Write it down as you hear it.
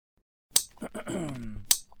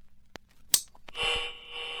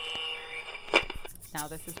now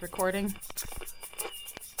this is recording.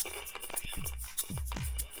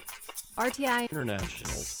 RTI International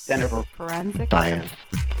Center for Forensic Science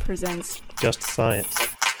presents Just Science.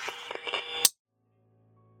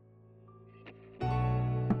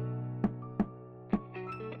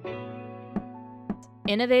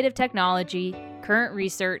 Innovative technology, current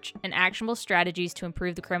research, and actionable strategies to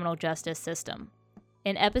improve the criminal justice system.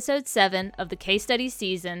 In Episode 7 of the Case Study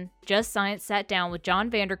season, Just Science sat down with John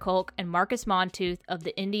Vanderkolk and Marcus Montooth of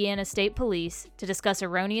the Indiana State Police to discuss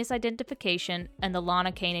erroneous identification and the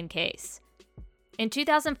Lana Canen case. In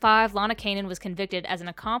 2005, Lana Canen was convicted as an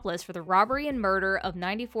accomplice for the robbery and murder of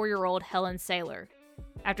 94-year-old Helen Sailor.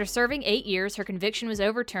 After serving 8 years, her conviction was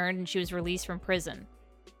overturned and she was released from prison.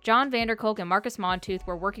 John Vanderkolk and Marcus Montooth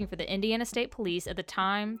were working for the Indiana State Police at the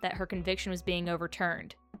time that her conviction was being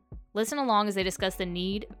overturned. Listen along as they discuss the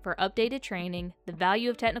need for updated training, the value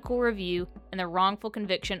of technical review, and the wrongful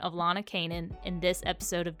conviction of Lana Canen in this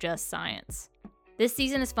episode of Just Science. This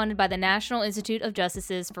season is funded by the National Institute of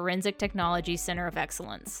Justice's Forensic Technology Center of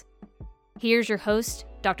Excellence. Here's your host,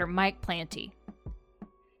 Dr. Mike Planty.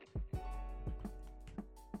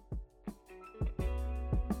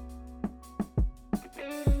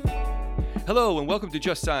 Hello and welcome to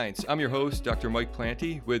Just Science. I'm your host, Dr. Mike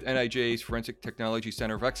Planty, with NIJ's Forensic Technology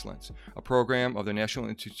Center of Excellence, a program of the National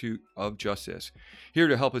Institute of Justice. Here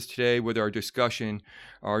to help us today with our discussion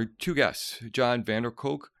are two guests, John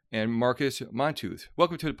Vanderkolk and Marcus Montooth.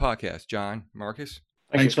 Welcome to the podcast, John, Marcus.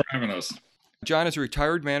 Thanks for having us. John is a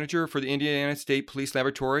retired manager for the Indiana State Police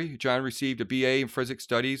Laboratory. John received a BA in Forensic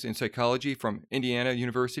Studies and Psychology from Indiana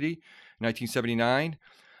University in 1979.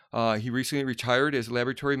 He recently retired as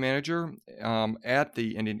laboratory manager at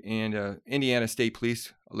the Indiana State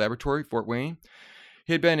Police Laboratory, Fort Wayne.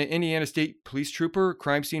 He had been an Indiana State Police trooper,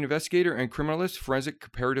 crime scene investigator, and criminalist forensic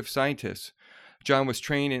comparative scientist. John was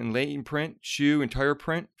trained in latent print, shoe and tire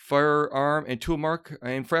print, firearm and tool mark,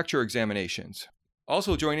 and fracture examinations.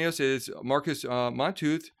 Also joining us is Marcus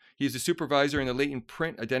Montooth. He is the supervisor in the latent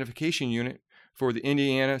print identification unit for the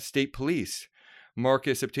Indiana State Police.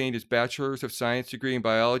 Marcus obtained his Bachelor's of Science degree in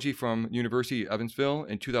biology from University of Evansville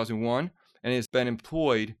in 2001 and has been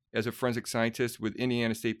employed as a forensic scientist with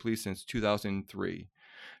Indiana State Police since 2003.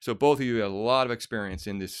 So both of you have a lot of experience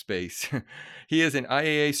in this space. He is an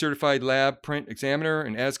IAA certified lab print examiner,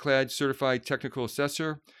 an ASCLD certified technical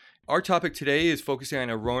assessor. Our topic today is focusing on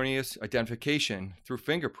erroneous identification through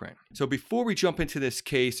fingerprint. So before we jump into this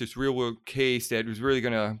case, this real-world case that was really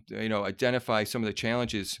going to, identify some of the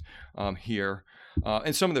challenges here,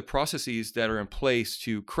 and some of the processes that are in place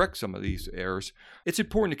to correct some of these errors, it's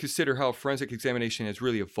important to consider how forensic examination has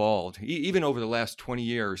really evolved, even over the last 20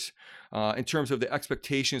 years, in terms of the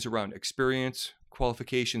expectations around experience,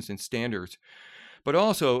 qualifications, and standards. But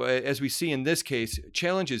also, as we see in this case,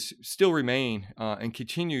 challenges still remain and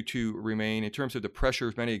continue to remain in terms of the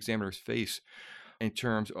pressures many examiners face in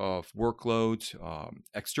terms of workloads,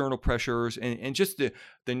 external pressures, and just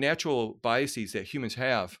the natural biases that humans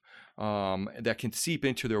have that can seep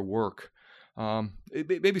into their work.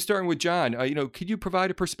 Maybe starting with John, could you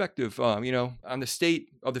provide a perspective, on the state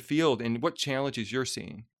of the field and what challenges you're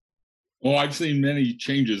seeing? Well, I've seen many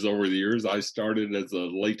changes over the years. I started as a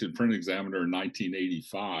latent print examiner in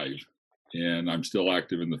 1985, and I'm still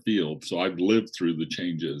active in the field. So I've lived through the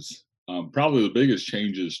changes. Probably the biggest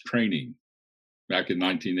change is training. Back in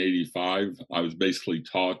 1985, I was basically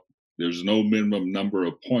taught there's no minimum number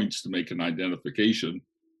of points to make an identification,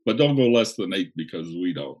 but don't go less than 8 because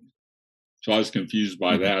we don't. So I was confused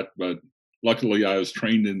by that, but luckily I was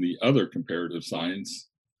trained in the other comparative science,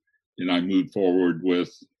 and I moved forward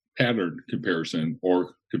with pattern comparison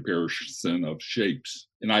or comparison of shapes.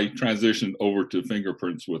 And I transitioned over to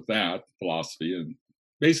fingerprints with that philosophy. And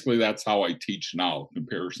basically that's how I teach now,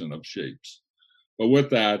 comparison of shapes. But with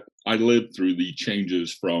that, I lived through the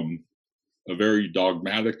changes from a very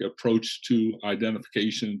dogmatic approach to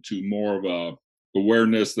identification to more of a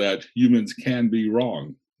awareness that humans can be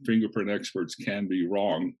wrong. Fingerprint experts can be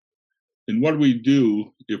wrong. And what do we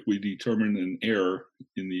do if we determine an error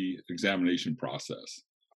in the examination process?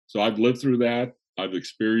 So I've lived through that. I've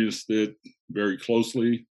experienced it very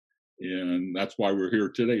closely. And that's why we're here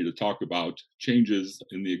today to talk about changes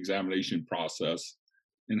in the examination process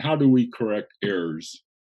and how do we correct errors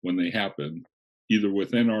when they happen, either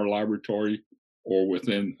within our laboratory or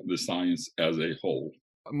within the science as a whole.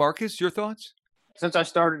 Marcus, your thoughts? Since I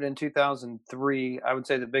started in 2003, I would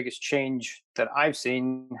say the biggest change that I've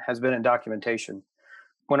seen has been in documentation.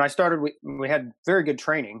 When I started, we had very good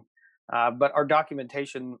training, but our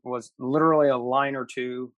documentation was literally a line or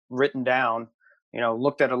two written down,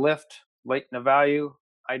 looked at a lift, latent a value,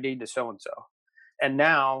 ID to so-and-so. And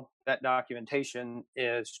now that documentation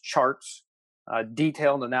is charts,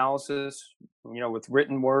 detailed analysis, with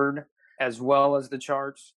written word, as well as the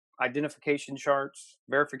charts, identification charts,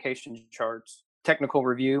 verification charts, technical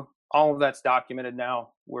review. All of that's documented now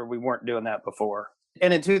where we weren't doing that before.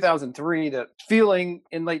 And in 2003, the feeling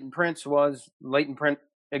in latent prints was latent print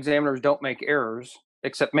examiners don't make errors,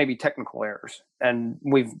 except maybe technical errors. And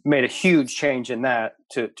we've made a huge change in that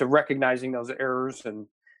to recognizing those errors. And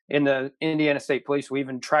in the Indiana State Police, we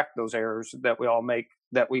even track those errors that we all make,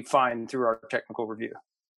 that we find through our technical review.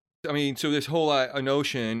 I mean, so this whole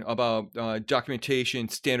notion about documentation,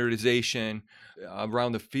 standardization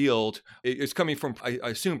around the field, it's coming from, I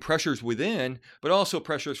assume, pressures within, but also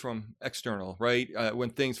pressures from external, right?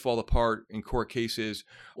 When things fall apart in court cases,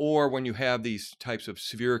 or when you have these types of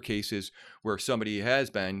severe cases where somebody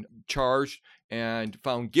has been charged and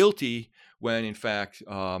found guilty when, in fact,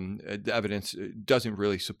 the evidence doesn't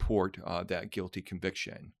really support that guilty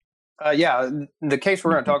conviction. The case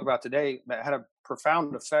we're going to talk about today had a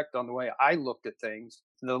profound effect on the way I looked at things.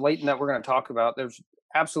 The latent that we're going to talk about, there's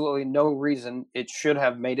absolutely no reason it should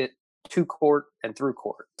have made it to court and through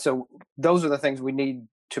court. So those are the things we need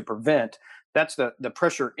to prevent. That's the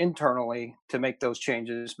pressure internally to make those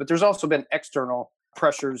changes. But there's also been external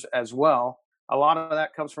pressures as well. A lot of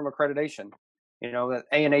that comes from accreditation. That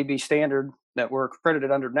A and AB standard that we're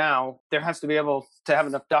accredited under now, there has to be able to have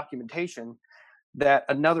enough documentation that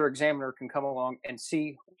another examiner can come along and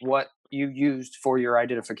see what you used for your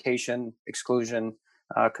identification, exclusion,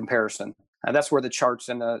 comparison. And that's where the charts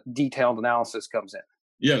and the detailed analysis comes in.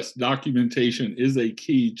 Yes, documentation is a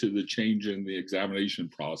key to the change in the examination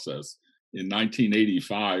process. In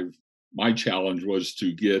 1985, my challenge was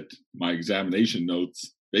to get my examination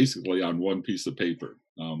notes basically on one piece of paper.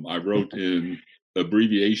 I wrote in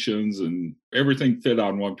abbreviations and everything fit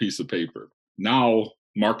on one piece of paper. Now,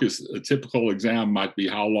 Marcus, a typical exam might be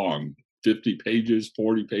how long? 50 pages,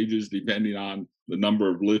 40 pages, depending on the number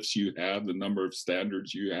of lifts you have, the number of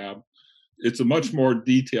standards you have. It's a much more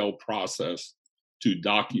detailed process to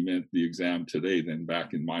document the exam today than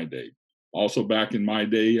back in my day. Also, back in my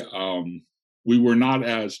day, we were not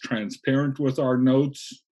as transparent with our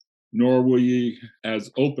notes, nor were we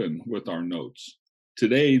as open with our notes.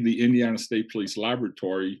 Today, the Indiana State Police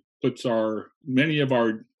Laboratory puts many of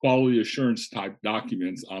our quality assurance type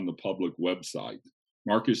documents on the public website.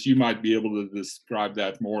 Marcus, you might be able to describe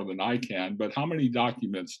that more than I can, but how many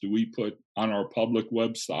documents do we put on our public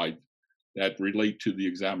website that relate to the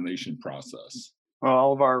examination process? Well,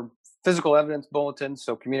 all of our physical evidence bulletins,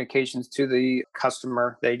 so communications to the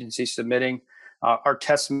customer, the agency submitting, our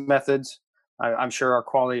test methods. I'm sure our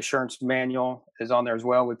quality assurance manual is on there as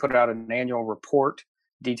well. We put out an annual report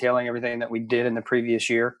detailing everything that we did in the previous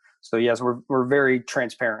year. So yes, we're very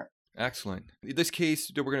transparent. Excellent. This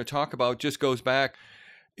case that we're going to talk about just goes back,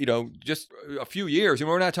 just a few years. And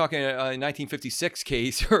we're not talking a 1956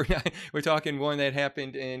 case. We're talking one that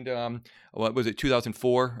happened in,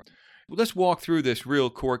 2004? Let's walk through this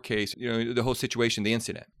real court case, the whole situation, the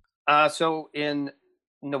incident. So in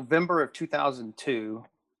November of 2002,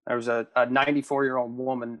 there was a 94-year-old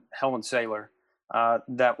woman, Helen Sailor,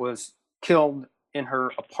 that was killed in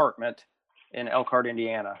her apartment in Elkhart,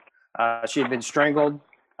 Indiana. She had been strangled.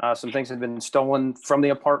 Some things had been stolen from the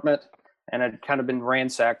apartment and had kind of been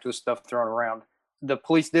ransacked with stuff thrown around. The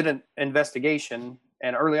police did an investigation,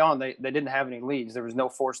 and early on, they didn't have any leads. There was no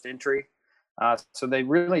forced entry. So they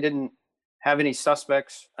really didn't have any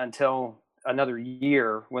suspects until another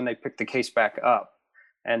year when they picked the case back up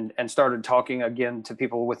and started talking again to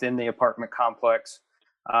people within the apartment complex.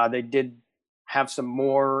 They did have some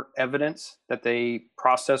more evidence that they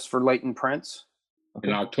processed for latent prints.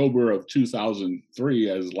 In October of 2003,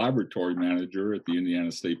 as laboratory manager at the Indiana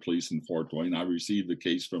State Police in Fort Wayne, I received the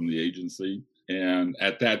case from the agency. And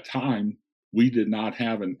at that time, we did not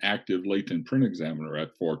have an active latent print examiner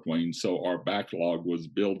at Fort Wayne, so our backlog was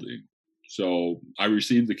building. So I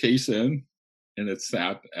received the case in, and it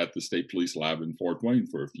sat at the State Police Lab in Fort Wayne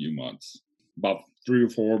for a few months. About 3 or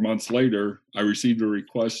 4 months later, I received a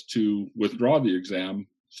request to withdraw the exam,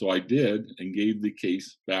 so I did and gave the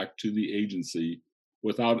case back to the agency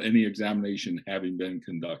without any examination having been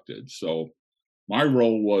conducted. So my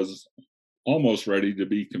role was almost ready to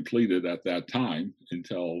be completed at that time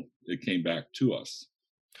until it came back to us.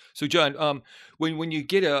 So, John, when you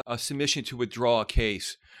get a submission to withdraw a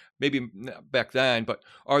case, maybe back then, but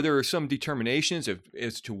are there some determinations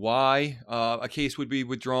as to why a case would be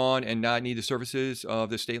withdrawn and not need the services of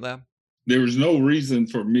the state lab? There was no reason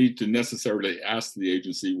for me to necessarily ask the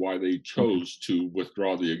agency why they chose to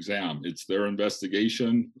withdraw the exam. It's their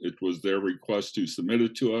investigation. It was their request to submit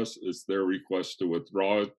it to us. It's their request to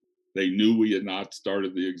withdraw it. They knew we had not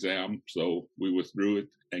started the exam, so we withdrew it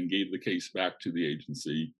and gave the case back to the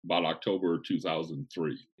agency about October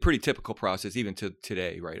 2003. Pretty typical process even to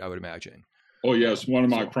today, right? I would imagine. Oh, yes. One of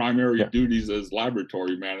my primary duties as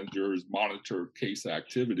laboratory manager is monitor case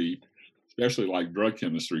activity, especially like drug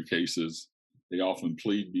chemistry cases. They often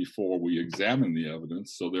plead before we examine the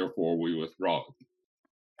evidence, so therefore we withdraw it.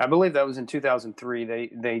 I believe that was in 2003.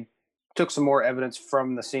 They took some more evidence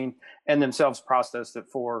from the scene and themselves processed it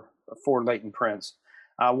for latent prints.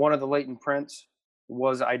 One of the latent prints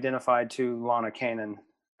was identified to Lana Canen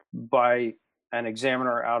by an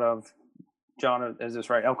examiner out of, John, is this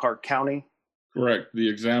right, Elkhart County? Correct. The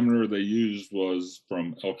examiner they used was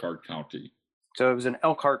from Elkhart County. So it was an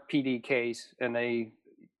Elkhart PD case, and they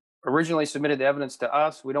originally submitted the evidence to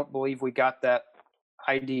us. We don't believe we got that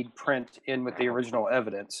ID'd print in with the original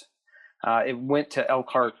evidence. It went to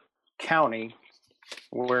Elkhart County,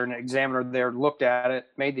 where an examiner there looked at it,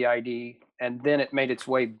 made the ID, and then it made its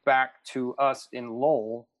way back to us in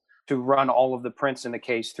Lowell to run all of the prints in the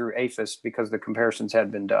case through APHIS because the comparisons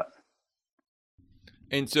had been done.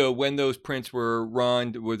 And so when those prints were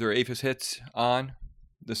run, were there APHIS hits on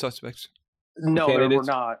the suspects? No, there were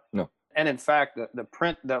not. No. And in fact, the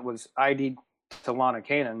print that was ID'd to Lana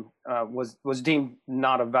Canen was deemed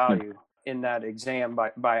not of value in that exam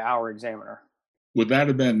by our examiner. Would that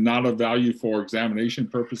have been not of value for examination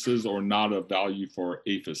purposes or not of value for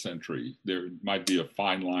APHIS entry? There might be a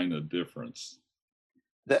fine line of difference.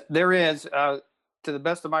 There is. To the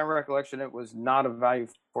best of my recollection, it was not of value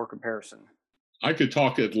for comparison. I could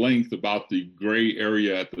talk at length about the gray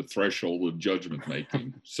area at the threshold of judgment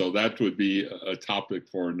making. So that would be a topic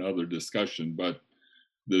for another discussion. But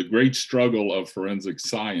the great struggle of forensic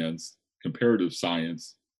science, comparative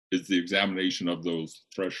science, is the examination of those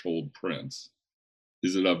threshold prints.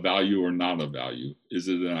 Is it of value or not of value? Is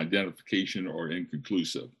it an identification or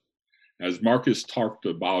inconclusive? As Marcus talked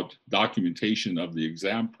about documentation of the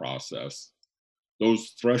exam process,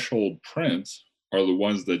 those threshold prints are the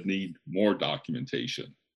ones that need more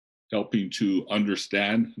documentation, helping to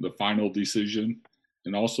understand the final decision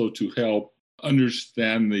and also to help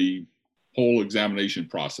understand the whole examination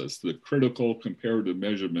process. The critical comparative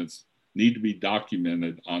measurements need to be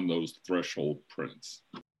documented on those threshold prints.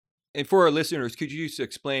 And for our listeners, could you just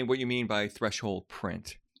explain what you mean by threshold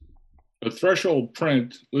print? A threshold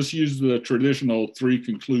print, let's use the traditional three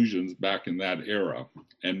conclusions back in that era,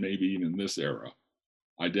 and maybe even this era: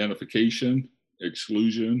 identification,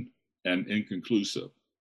 exclusion, and inconclusive.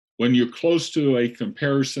 When you're close to a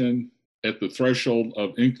comparison at the threshold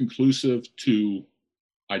of inconclusive to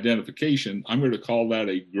identification, I'm going to call that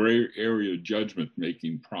a gray area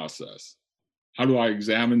judgment-making process. How do I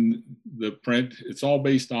examine the print? It's all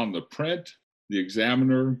based on the print, the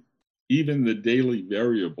examiner, even the daily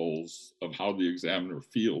variables of how the examiner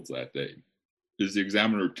feels that day. Is the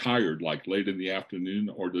examiner tired, like late in the afternoon,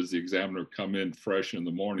 or does the examiner come in fresh in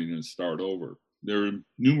the morning and start over? There are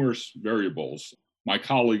numerous variables. My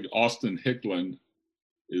colleague, Austin Hicklin,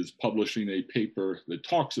 is publishing a paper that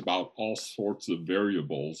talks about all sorts of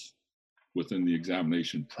variables within the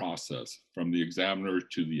examination process, from the examiner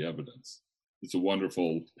to the evidence. It's a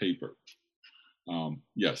wonderful paper.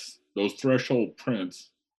 Yes, those threshold prints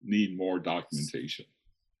need more documentation.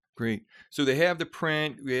 Great. So they have the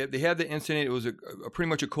print, they had the incident. It was a pretty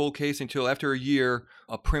much a cold case until after a year,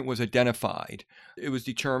 a print was identified. It was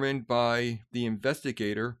determined by the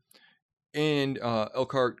investigator in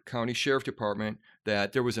Elkhart County Sheriff Department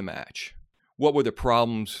that there was a match. What were the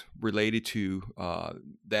problems related to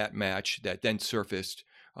that match that then surfaced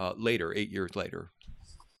later, 8 years later?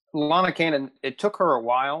 Lana Canen, it took her a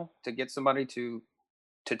while to get somebody to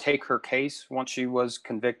take her case once she was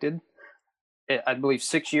convicted. I believe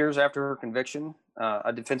 6 years after her conviction,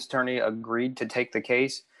 a defense attorney agreed to take the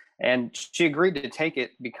case, and she agreed to take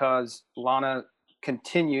it because Lana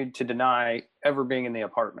continued to deny ever being in the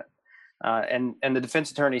apartment. And the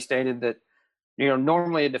defense attorney stated that,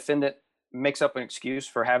 normally a defendant makes up an excuse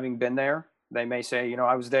for having been there. They may say,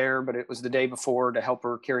 I was there, but it was the day before to help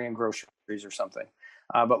her carry in groceries or something.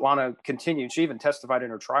 But Lana continued. She even testified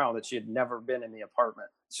in her trial that she had never been in the apartment.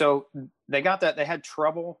 So they got that. They had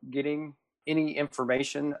trouble getting any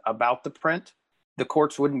information about the print. The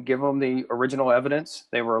courts wouldn't give them the original evidence.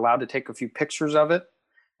 They were allowed to take a few pictures of it,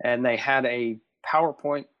 and they had a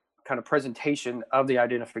PowerPoint kind of presentation of the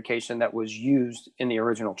identification that was used in the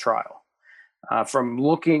original trial. From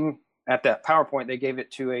looking at that PowerPoint, they gave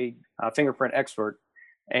it to a fingerprint expert,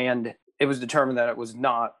 and it was determined that it was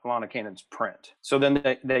not Lana Canen's print. So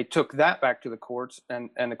then they took that back to the courts, and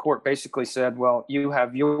the court basically said, well, you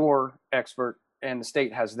have your expert and the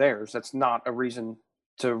state has theirs. That's not a reason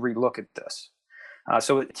to relook at this.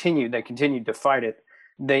 So they continued to fight it.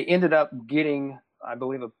 They ended up getting, I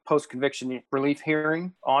believe, a post-conviction relief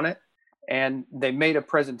hearing on it. And they made a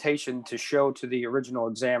presentation to show to the original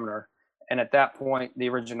examiner. And at that point, the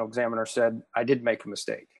original examiner said, I did make a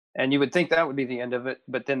mistake. And you would think that would be the end of it.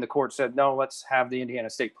 But then the court said, no, let's have the Indiana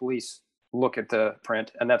State Police look at the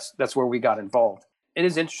print. And that's where we got involved. It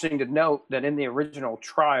is interesting to note that in the original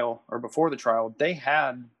trial, or before the trial, they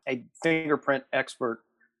had a fingerprint expert,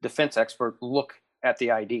 defense expert, look at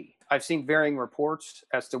the ID. I've seen varying reports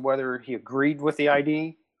as to whether he agreed with the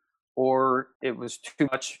ID or it was too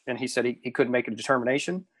much and he said he couldn't make a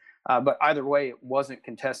determination. But either way, it wasn't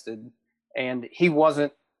contested, and he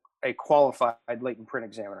wasn't a qualified latent print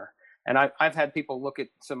examiner. And I've had people look at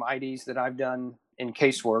some IDs that I've done in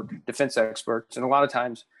casework, defense experts, and a lot of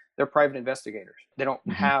times they're private investigators. They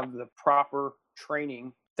don't have the proper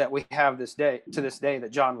training that we have to this day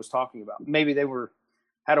that John was talking about. Maybe they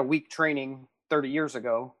had a weak training 30 years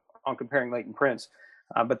ago on comparing latent prints,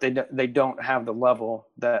 but they don't have the level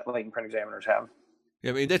that latent print examiners have.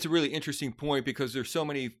 Yeah, I mean, that's a really interesting point, because there's so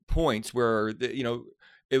many points where,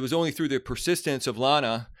 it was only through the persistence of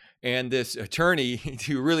Lana and this attorney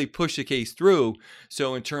to really push the case through.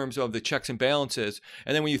 So in terms of the checks and balances,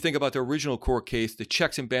 and then when you think about the original court case, the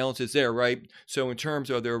checks and balances there, right? So in terms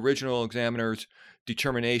of the original examiner's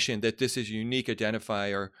determination that this is a unique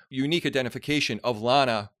identification of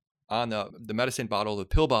Lana on the medicine bottle, the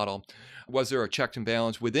pill bottle, was there a check and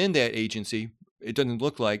balance within that agency? It doesn't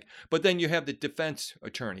look like. But then you have the defense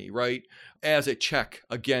attorney, right, as a check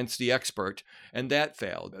against the expert, and that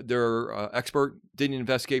failed. Their expert didn't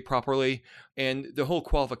investigate properly, and the whole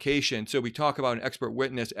qualification. So we talk about an expert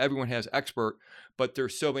witness. Everyone has expert, but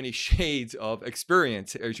there's so many shades of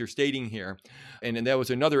experience, as you're stating here. And that was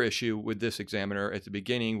another issue with this examiner at the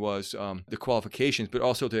beginning, was the qualifications, but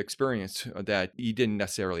also the experience that he didn't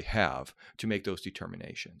necessarily have to make those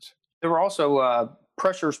determinations. There were also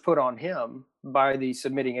pressures put on him by the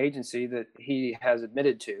submitting agency that he has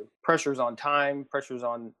admitted to. Pressures on time, pressures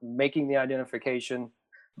on making the identification,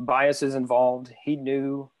 biases involved. He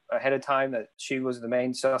knew ahead of time that she was the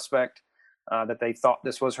main suspect, that they thought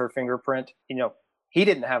this was her fingerprint. He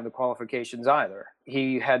didn't have the qualifications either.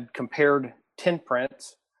 He had compared 10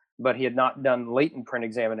 prints, but he had not done latent print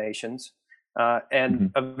examinations.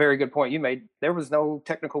 And a very good point you made, there was no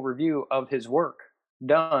technical review of his work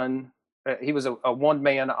done. He was a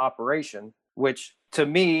one-man operation, which to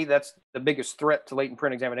me, that's the biggest threat to latent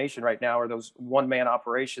print examination right now, are those one-man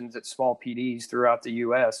operations at small PDs throughout the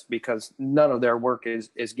U.S., because none of their work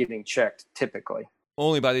is getting checked typically.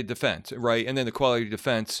 Only by the defense, right? And then the quality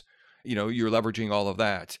defense, you're leveraging all of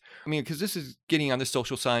that. I mean, because this is getting on the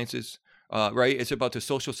social sciences, right? It's about the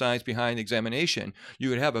social science behind examination. You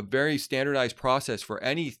would have a very standardized process for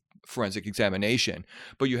any forensic examination,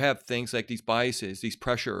 but you have things like these biases, these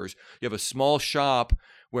pressures. You have a small shop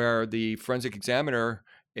where the forensic examiner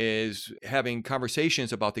is having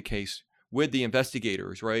conversations about the case with the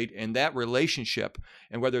investigators, right? And that relationship,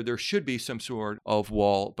 and whether there should be some sort of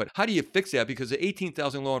wall. But how do you fix that? Because the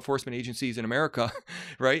 18,000 law enforcement agencies in America,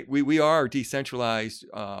 right? We are decentralized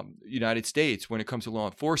United States when it comes to law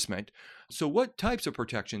enforcement. So what types of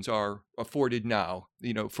protections are afforded now,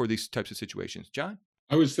 for these types of situations? John?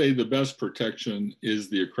 I would say the best protection is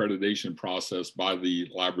the accreditation process by the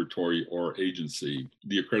laboratory or agency.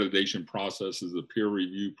 The accreditation process is a peer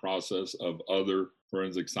review process of other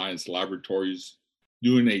forensic science laboratories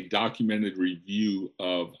doing a documented review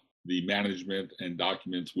of the management and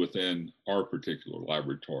documents within our particular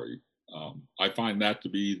laboratory. I find that to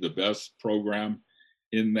be the best program,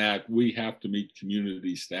 in that we have to meet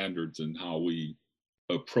community standards in how we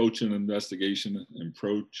approach an investigation,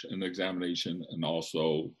 approach an examination, and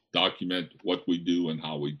also document what we do and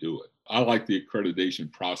how we do it. I like the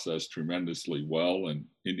accreditation process tremendously well, and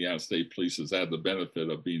Indiana State Police has had the benefit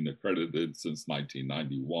of being accredited since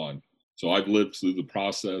 1991. So I've lived through the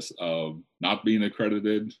process of not being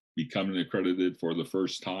accredited, becoming accredited for the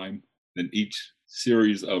first time. Then each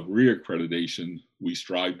series of reaccreditation, we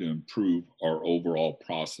strive to improve our overall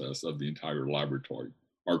process of the entire laboratory.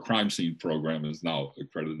 Our crime scene program is now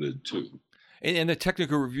accredited too. And the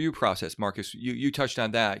technical review process, Marcus, you touched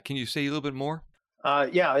on that. Can you say a little bit more?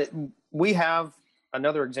 We have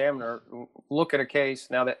another examiner look at a case.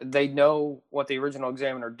 Now that they know what the original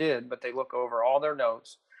examiner did, but they look over all their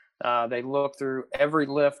notes. They look through every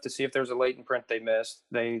lift to see if there's a latent print they missed.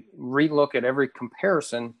 They relook at every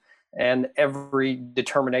comparison and every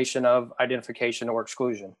determination of identification or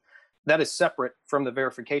exclusion. That is separate from the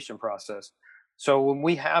verification process. So when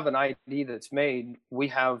we have an ID that's made, we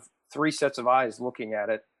have 3 sets of eyes looking at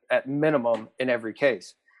it at minimum in every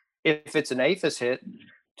case. If it's an APHIS hit,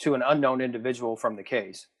 to an unknown individual from the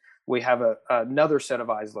case. We have another set of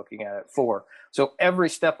eyes looking at it, 4. So every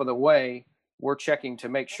step of the way, we're checking to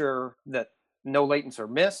make sure that no latents are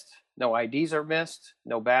missed, no IDs are missed,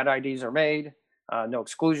 no bad IDs are made, no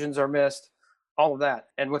exclusions are missed, all of that.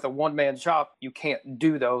 And with a one-man shop, you can't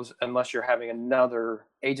do those unless you're having another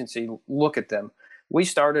agency look at them. We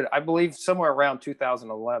started, I believe, somewhere around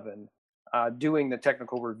 2011, doing the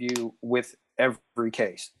technical review with every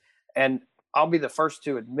case. And I'll be the first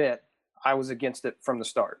to admit I was against it from the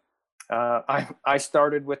start. I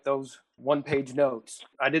started with those one-page notes.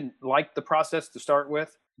 I didn't like the process to start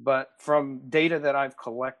with, but from data that I've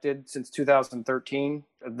collected since 2013,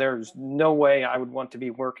 there's no way I would want to be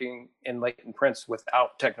working in latent prints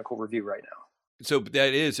without technical review right now. So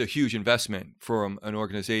that is a huge investment from an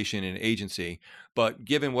organization and agency, but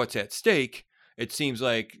given what's at stake, it seems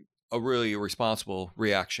like a really irresponsible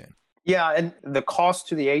reaction. Yeah, and the cost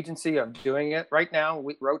to the agency of doing it, right now,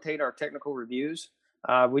 we rotate our technical reviews.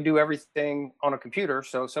 We do everything on a computer,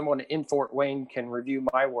 so someone in Fort Wayne can review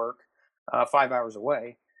my work 5 hours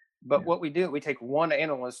away. But what we do, we take one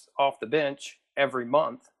analyst off the bench every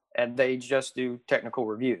month, and they just do technical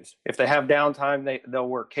reviews. If they have downtime, they'll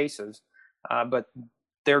work cases, but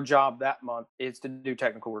their job that month is to do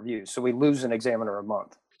technical reviews. So we lose an examiner a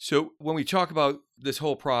month. So when we talk about this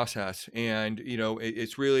whole process, and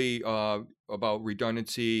it's really about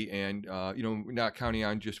redundancy and not counting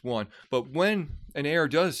on just one, but when an error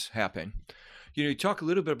does happen, you talk a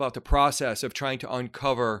little bit about the process of trying to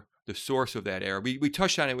uncover the source of that error. We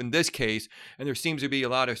touched on it in this case, and there seems to be a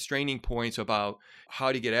lot of straining points about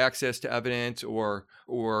how to get access to evidence or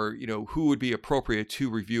who would be appropriate to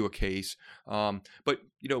review a case. But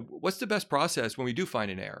what's the best process when we do find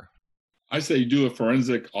an error? I say do a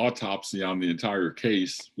forensic autopsy on the entire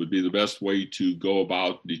case would be the best way to go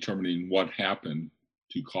about determining what happened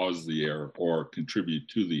to cause the error or contribute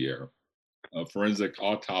to the error. A forensic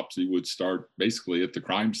autopsy would start basically at the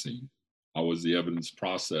crime scene. How was the evidence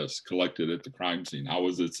processed, collected at the crime scene? How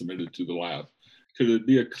was it submitted to the lab? Could it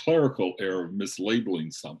be a clerical error of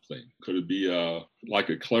mislabeling something? Could it be like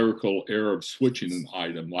a clerical error of switching an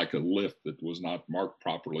item, like a lift that was not marked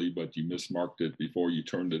properly, but you mismarked it before you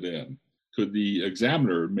turned it in? Could the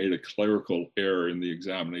examiner have made a clerical error in the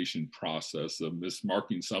examination process of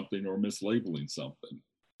mismarking something or mislabeling something?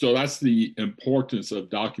 So that's the importance of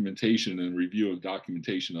documentation and review of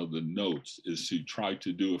documentation of the notes, is to try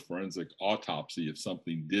to do a forensic autopsy if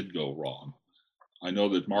something did go wrong. I know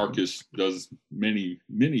that Marcus does many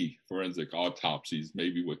forensic autopsies,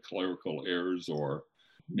 maybe with clerical errors or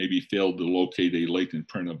maybe failed to locate a latent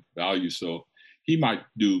print of value. So he might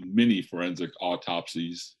do many forensic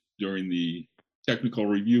autopsies during the technical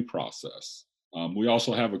review process. We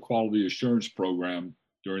also have a quality assurance program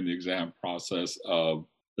during the exam process of,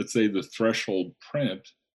 let's say, the threshold print.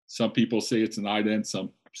 Some people say it's an ident,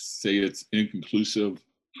 some say it's inconclusive.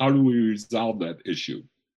 How do we resolve that issue?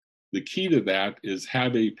 The key to that is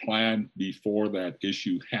have a plan before that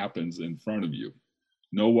issue happens in front of you.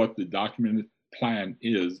 Know what the documented plan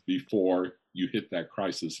is before you hit that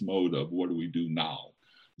crisis mode of what do we do now?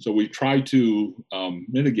 So we try to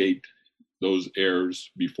mitigate those errors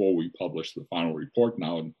before we publish the final report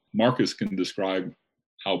now. And Marcus can describe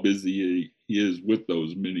how busy he is with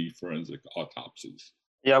those mini forensic autopsies.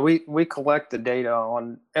 Yeah, we collect the data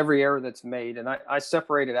on every error that's made, and I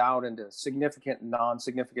separate it out into significant and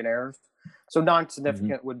non-significant errors. So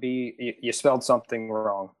non-significant would be you spelled something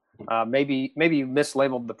wrong. Maybe you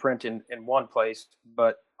mislabeled the print in one place,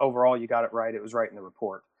 but overall you got it right. It was right in the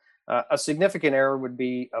report. A significant error would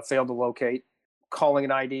be a failed to locate, calling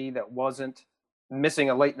an ID that wasn't, missing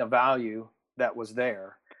a latent value that was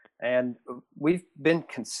there. And we've been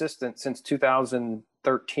consistent since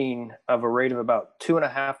 2013 of a rate of about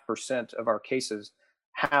 2.5% of our cases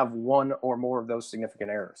have one or more of those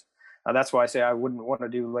significant errors. That's why I say I wouldn't want to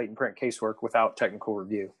do latent print casework without technical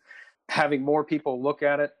review. Having more people look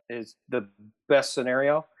at it is the best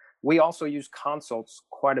scenario. We also use consults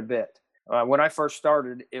quite a bit. When I first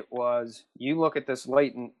started, it was you look at this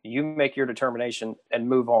latent, you make your determination and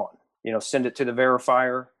move on. Send it to the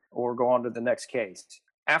verifier or go on to the next case.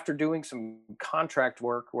 After doing some contract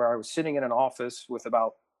work where I was sitting in an office with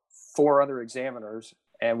about 4 other examiners,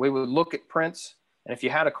 and we would look at prints, and if you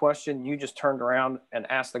had a question, you just turned around and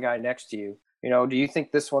asked the guy next to you, do you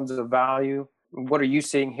think this one's of value? What are you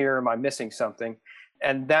seeing here? Am I missing something?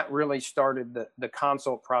 And that really started the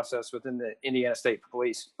consult process within the Indiana State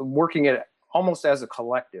Police, working it almost as a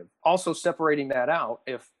collective. Also separating that out,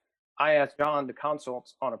 if I ask John to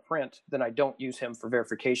consult on a print, then I don't use him for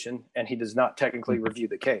verification, and he does not technically review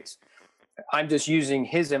the case. I'm just using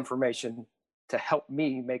his information to help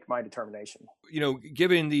me make my determination.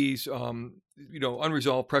 Given these,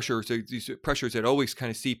 unresolved pressures, these pressures that always kind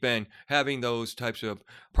of seep in, having those types of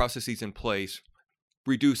processes in place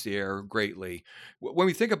reduce the error greatly. When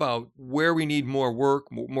we think about where we need more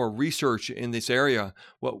work, more research in this area,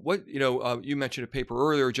 you mentioned a paper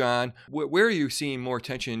earlier, John. Where are you seeing more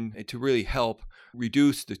attention to really help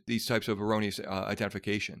reduce these types of erroneous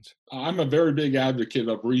identifications? I'm a very big advocate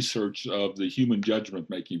of research of the human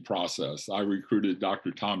judgment-making process. I recruited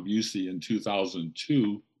Dr. Tom Busey in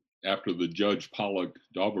 2002 after the Judge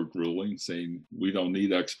Pollack-Daubert ruling saying we don't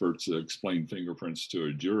need experts to explain fingerprints to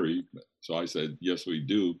a jury. So I said, yes, we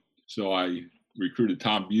do. So I recruited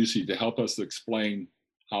Tom Busey to help us explain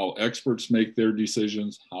how experts make their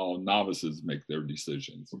decisions, how novices make their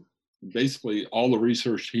decisions. Basically, all the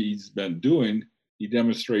research he's been doing, he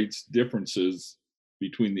demonstrates differences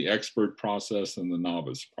between the expert process and the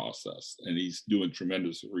novice process, and he's doing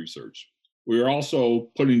tremendous research. We are also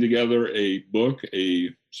putting together a book, a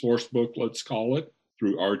source book, let's call it,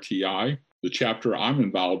 through RTI. The chapter I'm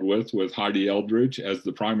involved with Heidi Eldridge as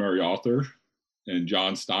the primary author, and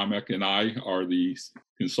John Stomek and I are the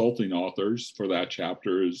consulting authors for that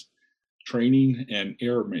chapter, is training and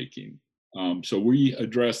error making. So we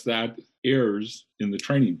address that errors in the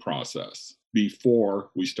training process before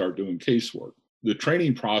we start doing casework. The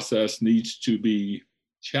training process needs to be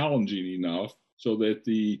challenging enough so that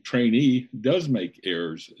the trainee does make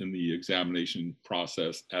errors in the examination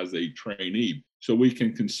process as a trainee. So we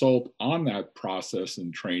can consult on that process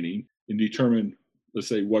and training and determine, let's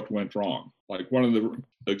say, what went wrong. Like one of the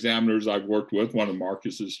examiners I've worked with, one of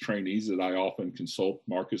Marcus's trainees that I often consult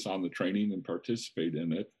Marcus on the training and participate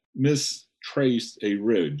in it, mistraced a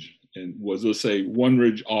ridge and was, let's say, one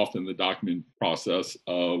ridge off in the document process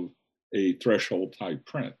of a threshold type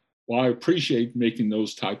print. Well, I appreciate making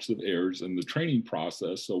those types of errors in the training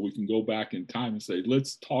process so we can go back in time and say,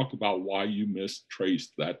 let's talk about why you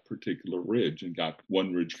mistraced that particular ridge and got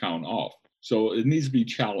one ridge count off. So it needs to be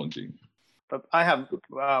challenging. But I have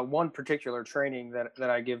one particular training that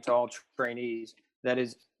I give to all trainees that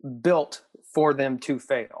is built for them to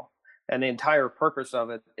fail. And the entire purpose of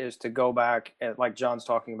it is to go back, and, like John's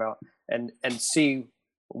talking about, and see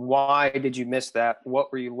why did you miss that?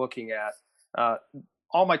 What were you looking at?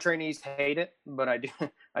 All my trainees hate it, but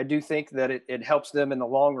I do think that it helps them in the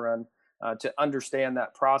long run to understand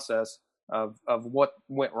that process of what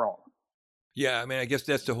went wrong. Yeah, I mean, I guess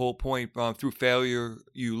that's the whole point. Through failure,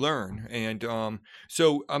 you learn. And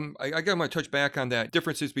so I want to touch back on that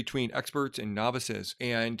differences between experts and novices.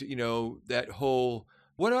 And, that whole,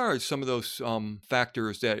 what are some of those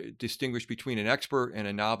factors that distinguish between an expert and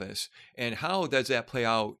a novice? And how does that play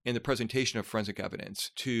out in the presentation of forensic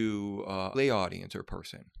evidence to a lay audience or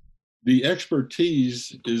person? The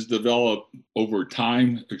expertise is developed over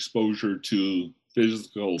time, exposure to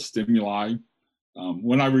physical stimuli.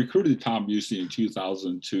 When I recruited Tom Busey in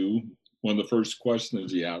 2002, one of the first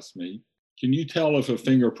questions he asked me, can you tell if a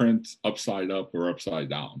fingerprint's upside up or upside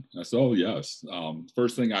down? I said, oh, yes.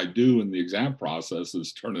 First thing I do in the exam process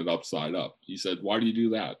is turn it upside up. He said, why do you do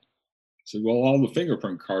that? I said, well, all the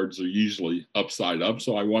fingerprint cards are usually upside up,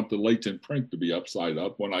 so I want the latent print to be upside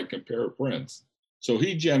up when I compare prints. So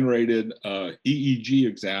he generated an EEG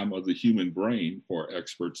exam of the human brain for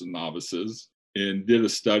experts and novices and did a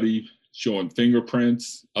study showing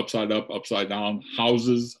fingerprints upside up, upside down,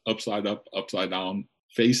 houses upside up, upside down,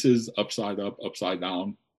 faces upside up, upside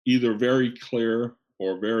down, either very clear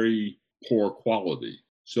or very poor quality.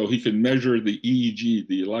 So he can measure the EEG,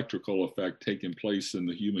 the electrical effect taking place in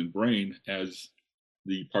the human brain as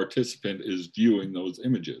the participant is viewing those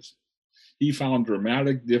images. He found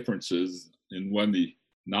dramatic differences in when the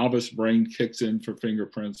novice brain kicks in for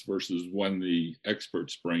fingerprints versus when the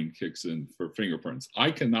expert's brain kicks in for fingerprints.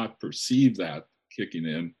 I cannot perceive that kicking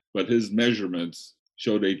in, but his measurements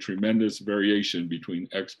showed a tremendous variation between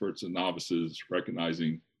experts and novices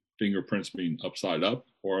recognizing fingerprints being upside up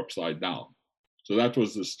or upside down. So that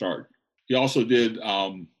was the start. He also did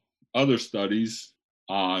other studies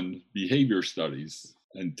on behavior studies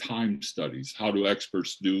and time studies. How do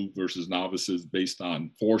experts do versus novices based on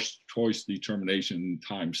forced choice determination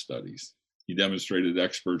time studies? He demonstrated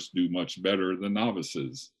experts do much better than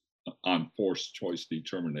novices on forced choice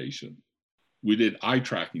determination. We did eye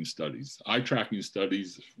tracking studies. Eye tracking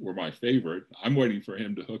studies were my favorite. I'm waiting for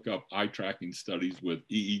him to hook up eye tracking studies with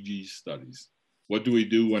EEG studies. What do we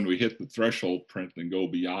do when we hit the threshold print and go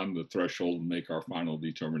beyond the threshold and make our final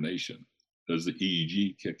determination? Does the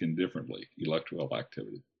EEG kick in differently, electrical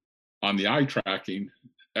activity? On the eye tracking,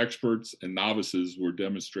 experts and novices were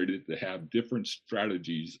demonstrated to have different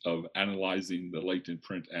strategies of analyzing the latent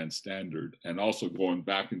print and standard, and also going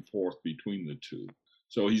back and forth between the two.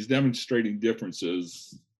 So he's demonstrating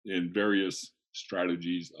differences in various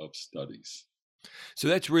strategies of studies. So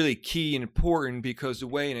that's really key and important, because the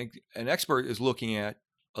way an expert is looking at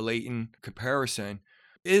a latent comparison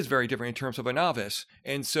is very different in terms of a novice.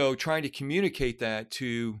 And so trying to communicate that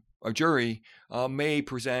to a jury may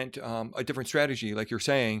present a different strategy, like you're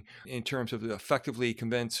saying, in terms of effectively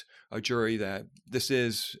convince a jury that this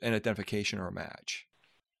is an identification or a match.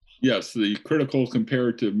 Yes, the critical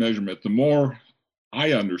comparative measurement, the more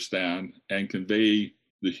I understand and convey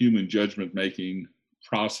the human judgment-making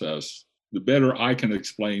process, the better I can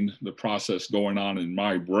explain the process going on in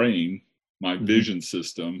my brain, my vision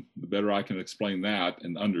system, the better I can explain that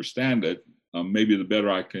and understand it, maybe the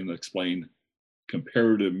better I can explain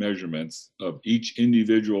comparative measurements of each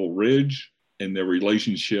individual ridge and their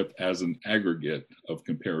relationship as an aggregate of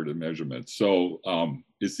comparative measurements. So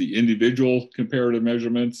it's the individual comparative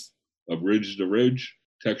measurements of ridge to ridge,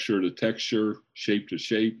 texture to texture, shape to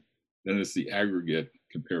shape. Then it's the aggregate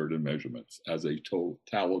comparative measurements as a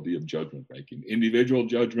totality of judgment making. Individual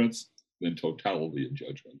judgments, then totality of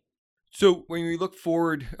judgment. So when we look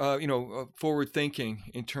forward, forward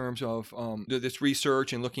thinking in terms of this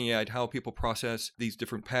research and looking at how people process these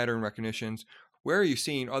different pattern recognitions, where are you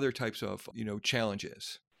seeing other types of,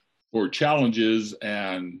 challenges? For challenges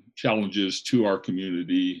to our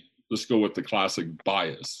community, let's go with the classic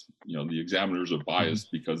bias. The examiners are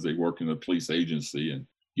biased because they work in a police agency and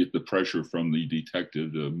get the pressure from the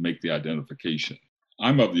detective to make the identification.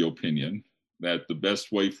 I'm of the opinion that the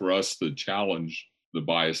best way for us to challenge the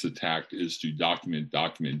bias attack is to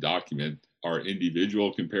document our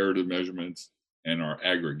individual comparative measurements and our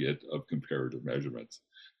aggregate of comparative measurements.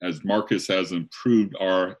 As Marcus has improved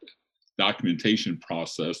our documentation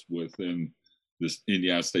process within this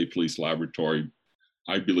Indiana State Police Laboratory,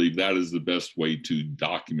 I believe that is the best way to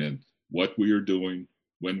document what we are doing,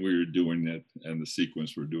 when we are doing it, and the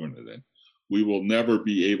sequence we're doing it in. We will never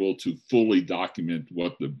be able to fully document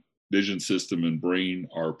what the vision system and brain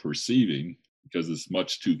are perceiving because it's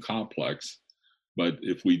much too complex. But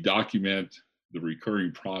if we document the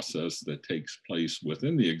recurring process that takes place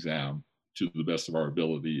within the exam to the best of our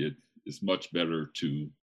ability, it is much better to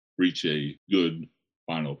reach a good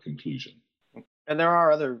final conclusion. And there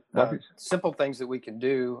are other simple things that we can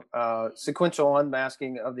do. Sequential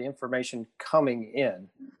unmasking of the information coming in.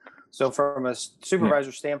 So from a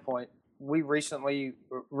supervisor standpoint, we recently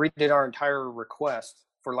redid our entire request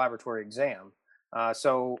for laboratory exam.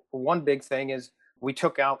 So one big thing is we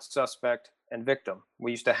took out suspect and victim.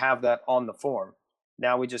 We used to have that on the form.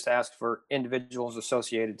 Now we just ask for individuals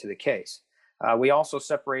associated to the case. We also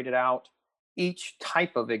separated out each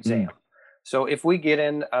type of exam. So if we get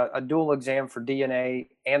in a dual exam for DNA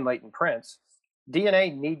and latent prints,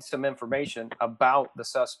 DNA needs some information about the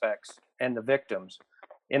suspects and the victims.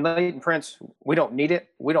 In latent prints, we don't need it.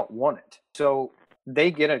 We don't want it. So they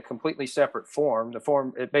get a completely separate form. The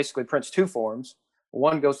form, it basically prints two forms.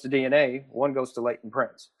 One goes to DNA, one goes to latent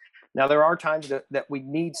prints. Now, there are times that we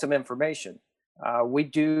need some information. We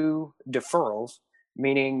do deferrals,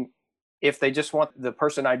 meaning if they just want the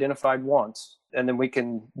person identified once, and then we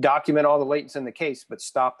can document all the latents in the case, but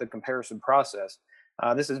stop the comparison process.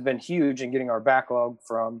 This has been huge in getting our backlog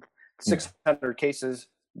from 600 cases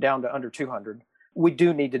down to under 200. We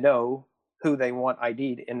do need to know who they want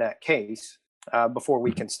ID'd in that case before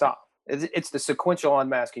we can stop. It's the sequential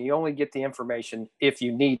unmasking. You only get the information if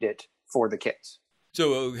you need it for the case.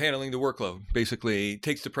 So handling the workload basically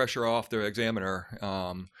takes the pressure off the examiner.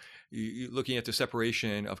 Looking at the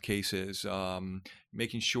separation of cases,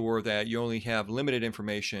 making sure that you only have limited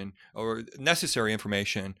information or necessary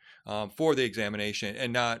information for the examination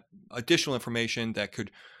and not additional information that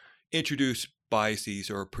could introduce biases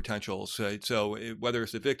or potentials. So whether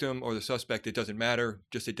it's the victim or the suspect, it doesn't matter.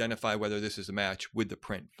 Just identify whether this is a match with the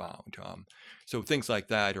print found. So things like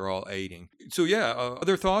that are all aiding. So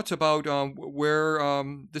other thoughts about where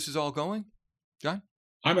this is all going? John?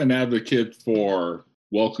 I'm an advocate for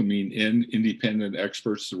welcoming in independent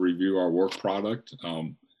experts to review our work product.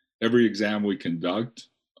 Every exam we conduct,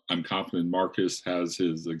 I'm confident Marcus has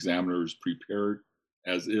his examiners prepared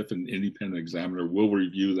as if an independent examiner will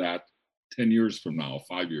review that 10 years from now,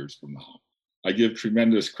 5 years from now. I give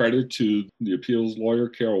tremendous credit to the appeals lawyer,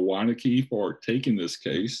 Carol Weinecke, for taking this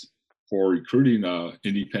case, for recruiting an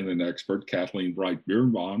independent expert, Kathleen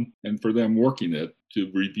Bright-Birnbaum, and for them working it to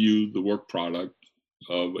review the work product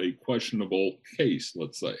of a questionable case,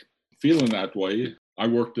 let's say. Feeling that way, I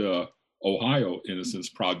worked a Ohio Innocence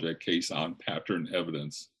Project case on pattern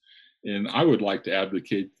evidence. And I would like to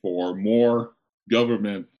advocate for more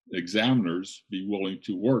government examiners be willing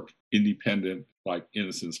to work independent, like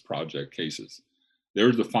Innocence Project cases.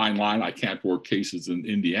 There's a fine line. I can't work cases in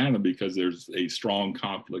Indiana because there's a strong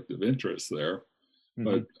conflict of interest there.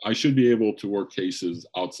 But I should be able to work cases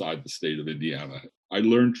outside the state of Indiana. I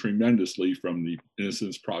learned tremendously from the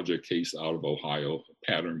Innocence Project case out of Ohio,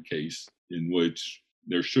 a pattern case in which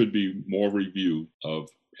there should be more review of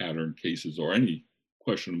pattern cases or any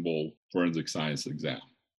questionable forensic science exam.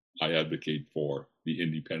 I advocate for the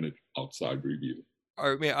independent outside review.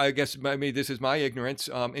 I guess maybe this is my ignorance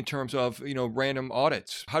in terms of, random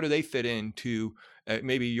audits. How do they fit into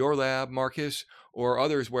maybe your lab, Marcus, or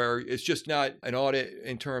others where it's just not an audit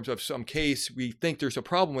in terms of some case, we think there's a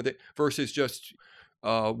problem with it versus just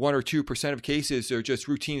 1 or 2% of cases are just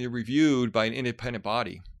routinely reviewed by an independent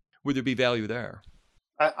body? Would there be value there?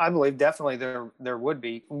 I believe definitely there would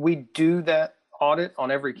be. We do that audit on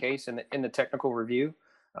every case in the technical review.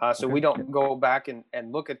 So we don't go back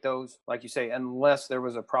and look at those, like you say, unless there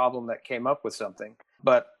was a problem that came up with something.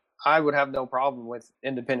 But I would have no problem with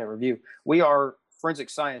independent review. We are forensic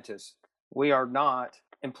scientists. We are not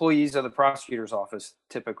employees of the prosecutor's office,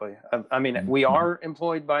 typically. I mean, we are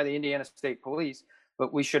employed by the Indiana State Police,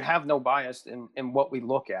 but we should have no bias in what we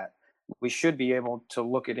look at. We should be able to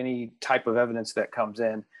look at any type of evidence that comes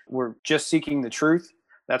in. We're just seeking the truth.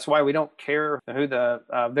 That's why we don't care who the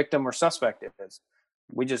victim or suspect is.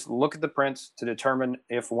 We just look at the prints to determine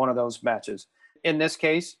if one of those matches. In this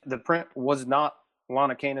case, the print was not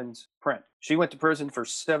Lana Canen's print. She went to prison for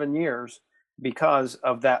 7 years because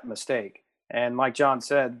of that mistake. And like John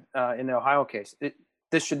said in the Ohio case,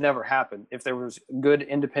 this should never happen. If there was good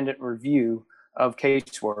independent review of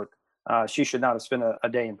casework, she should not have spent a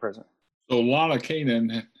day in prison. So Lana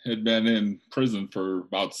Canen had been in prison for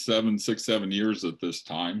about 7 years at this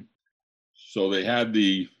time. So they had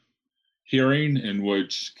the hearing in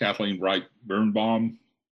which Kathleen Wright Birnbaum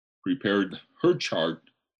prepared her chart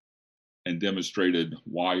and demonstrated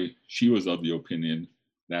why she was of the opinion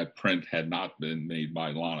that print had not been made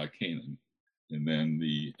by Lana Canen. And then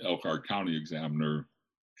the Elkhart County examiner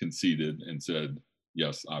conceded and said,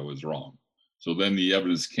 yes, I was wrong. So then the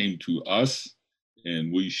evidence came to us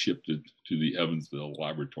and we shipped it to the Evansville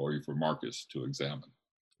laboratory for Marcus to examine.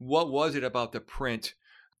 What was it about the print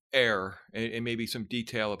error and maybe some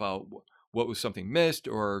detail about what was something missed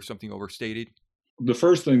or something overstated? The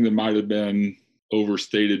first thing that might have been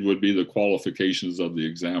overstated would be the qualifications of the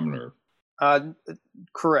examiner.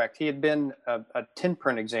 Correct. He had been a 10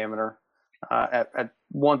 print examiner at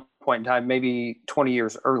one point in time, maybe 20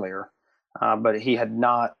 years earlier, but he had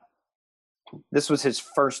not. This was his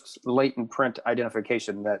first latent print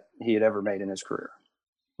identification that he had ever made in his career.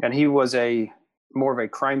 And he was more of a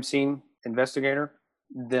crime scene investigator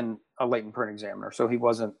than a latent print examiner. So he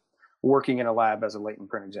wasn't working in a lab as a latent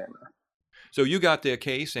print examiner. So you got the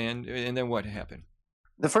case, and then what happened?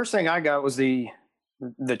 The first thing I got was the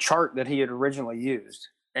chart that he had originally used,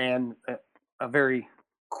 and a very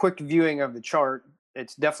quick viewing of the chart.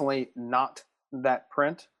 It's definitely not that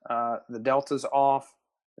print. The delta's off.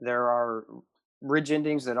 There are ridge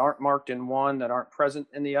endings that aren't marked in one that aren't present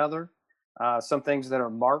in the other. Some things that are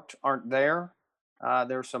marked aren't there.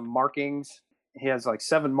 There's some markings. He has like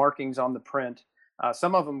 7 markings on the print.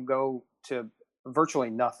 Some of them go to virtually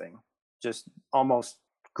nothing, just almost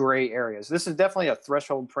gray areas. This is definitely a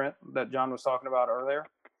threshold print that John was talking about earlier.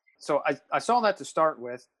 So I saw that to start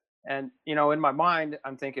with. And, in my mind,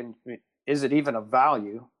 I'm thinking, is it even a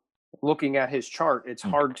value? Looking at his chart, it's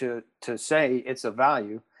hard to say it's a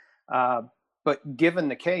value. But given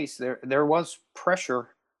the case, there was pressure.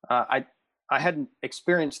 I hadn't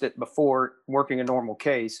experienced it before working a normal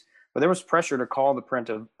case, but there was pressure to call the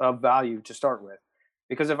print of value to start with.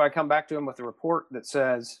 Because if I come back to him with a report that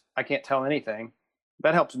says I can't tell anything,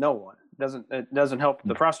 that helps no one. It doesn't help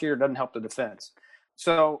the prosecutor, doesn't help the defense.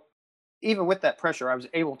 So even with that pressure, I was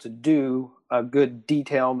able to do a good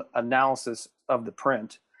detailed analysis of the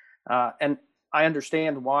print. And I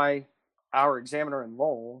understand why our examiner in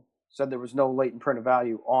Lowell said there was no latent print of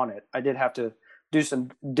value on it. I did have to do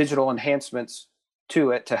some digital enhancements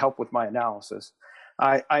to it to help with my analysis.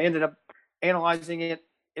 I ended up analyzing it.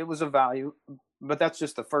 It was a value, but that's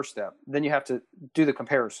just the first step. Then you have to do the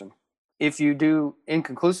comparison. If you go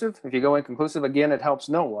inconclusive, again, it helps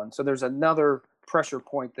no one. So there's another pressure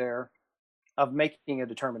point there of making a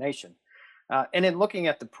determination. And in looking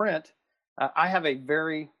at the print, I have a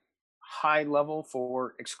very high level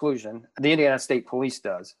for exclusion. The Indiana State Police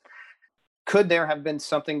does. Could there have been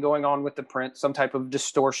something going on with the print, some type of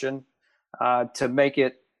distortion to make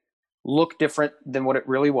it look different than what it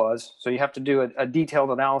really was? So you have to do a detailed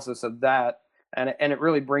analysis of that and it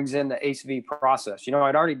really brings in the ACE-V process. I'd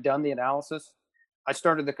already done the analysis. I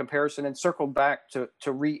started the comparison and circled back to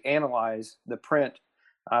reanalyze the print,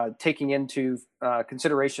 taking into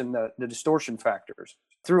consideration the distortion factors.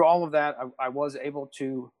 Through all of that, I was able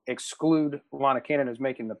to exclude Lana Canen as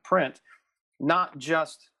making the print, not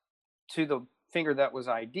just to the finger that was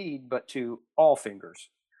ID'd, but to all fingers.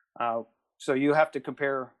 So you have to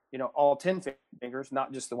compare, all 10 fingers,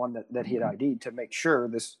 not just the one that he had ID'd, to make sure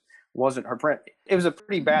this wasn't her print. It was a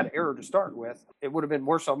pretty bad error to start with. It would have been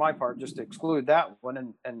worse on my part just to exclude that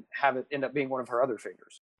one and have it end up being one of her other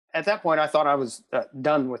fingers. At that point, I thought I was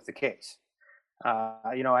done with the case.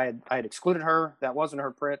 I had excluded her. That wasn't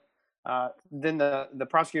her print. Then the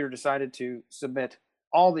prosecutor decided to submit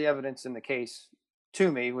all the evidence in the case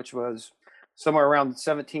to me, which was somewhere around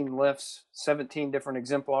 17 lifts, 17 different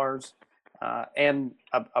exemplars, and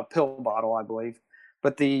a pill bottle, I believe.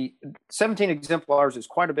 But the 17 exemplars is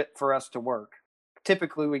quite a bit for us to work.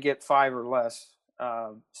 Typically, we get 5 or less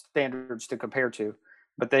standards to compare to.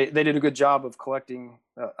 But they did a good job of collecting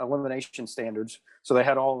elimination standards. So they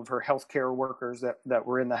had all of her healthcare workers that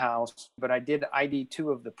were in the house. But I did ID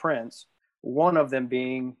 2 of the prints, one of them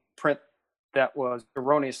being print that was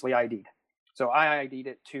erroneously ID'd. So I ID'd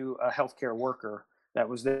it to a healthcare worker that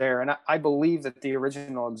was there. And I believe that the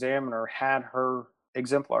original examiner had her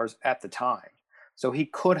exemplars at the time. So he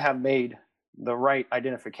could have made the right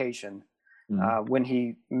identification when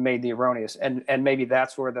he made the erroneous. And maybe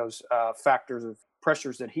that's where those factors of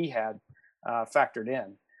pressures that he had factored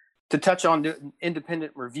in. To touch on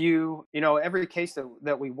independent review, every case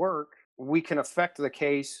that we work, we can affect the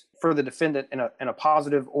case for the defendant in a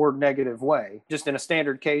positive or negative way. Just in a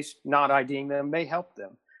standard case, not IDing them may help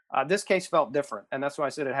them. This case felt different, and that's why I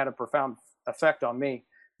said it had a profound effect on me.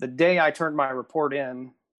 The day I turned my report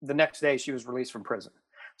in, the next day she was released from prison.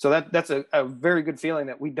 So that's a very good feeling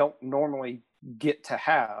that we don't normally get to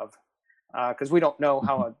have, because we don't know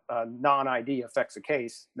how a non-ID affects a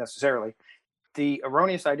case necessarily. The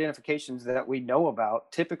erroneous identifications that we know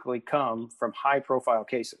about typically come from high-profile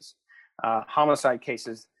cases, homicide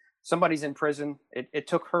cases. Somebody's in prison. It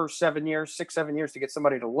took her 7 years to get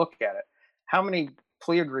somebody to look at it. How many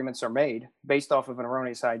plea agreements are made based off of an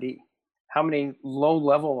erroneous ID? How many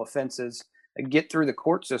low-level offenses get through the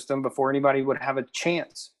court system before anybody would have a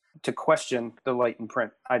chance to question the latent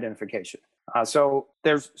print identification? So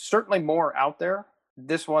there's certainly more out there.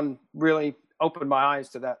 This one really opened my eyes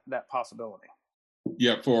to that possibility.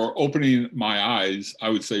 Yeah, for opening my eyes, I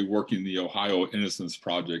would say working the Ohio Innocence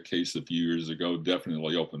Project case a few years ago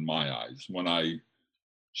definitely opened my eyes. When I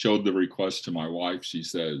showed the request to my wife, she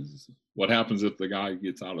says, "What happens if the guy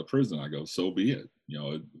gets out of prison?" I go, "So be it.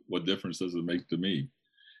 What difference does it make to me?"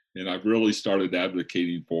 And I've really started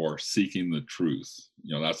advocating for seeking the truth.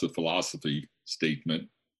 That's a philosophy statement.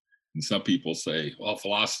 And some people say, well,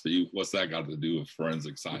 philosophy, what's that got to do with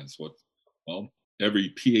forensic science? Well,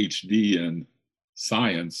 every PhD in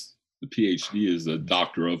science, the PhD is a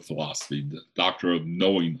doctor of philosophy, the doctor of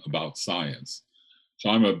knowing about science. So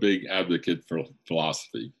I'm a big advocate for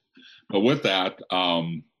philosophy. But with that,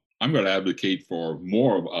 I'm going to advocate for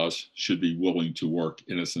more of us should be willing to work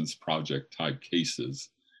Innocence Project type cases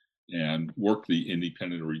and work the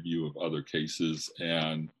independent review of other cases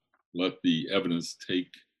and let the evidence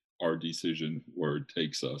take our decision where it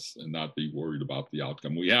takes us and not be worried about the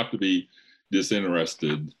outcome. We have to be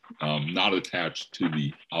disinterested, not attached to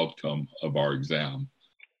the outcome of our exam.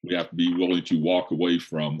 We have to be willing to walk away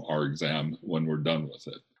from our exam when we're done with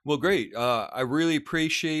it. Well, great. I really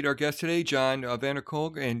appreciate our guests today, John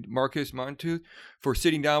Vanderkolk and Marcus Montooth, for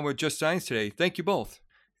sitting down with Just Science today. Thank you both.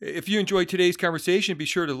 If you enjoyed today's conversation, be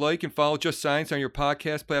sure to like and follow Just Science on your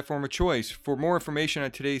podcast platform of choice. For more information on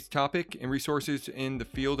today's topic and resources in the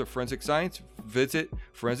field of forensic science, visit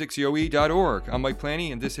forensiccoe.org. I'm Mike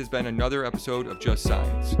Planny, and this has been another episode of Just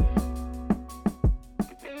Science.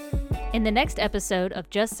 In the next episode of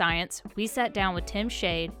Just Science, we sat down with Tim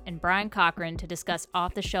Shade and Brian Cochran to discuss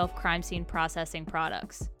off-the-shelf crime scene processing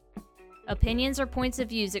products. Opinions or points of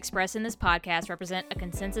views expressed in this podcast represent a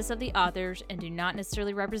consensus of the authors and do not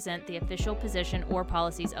necessarily represent the official position or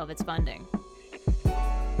policies of its funding.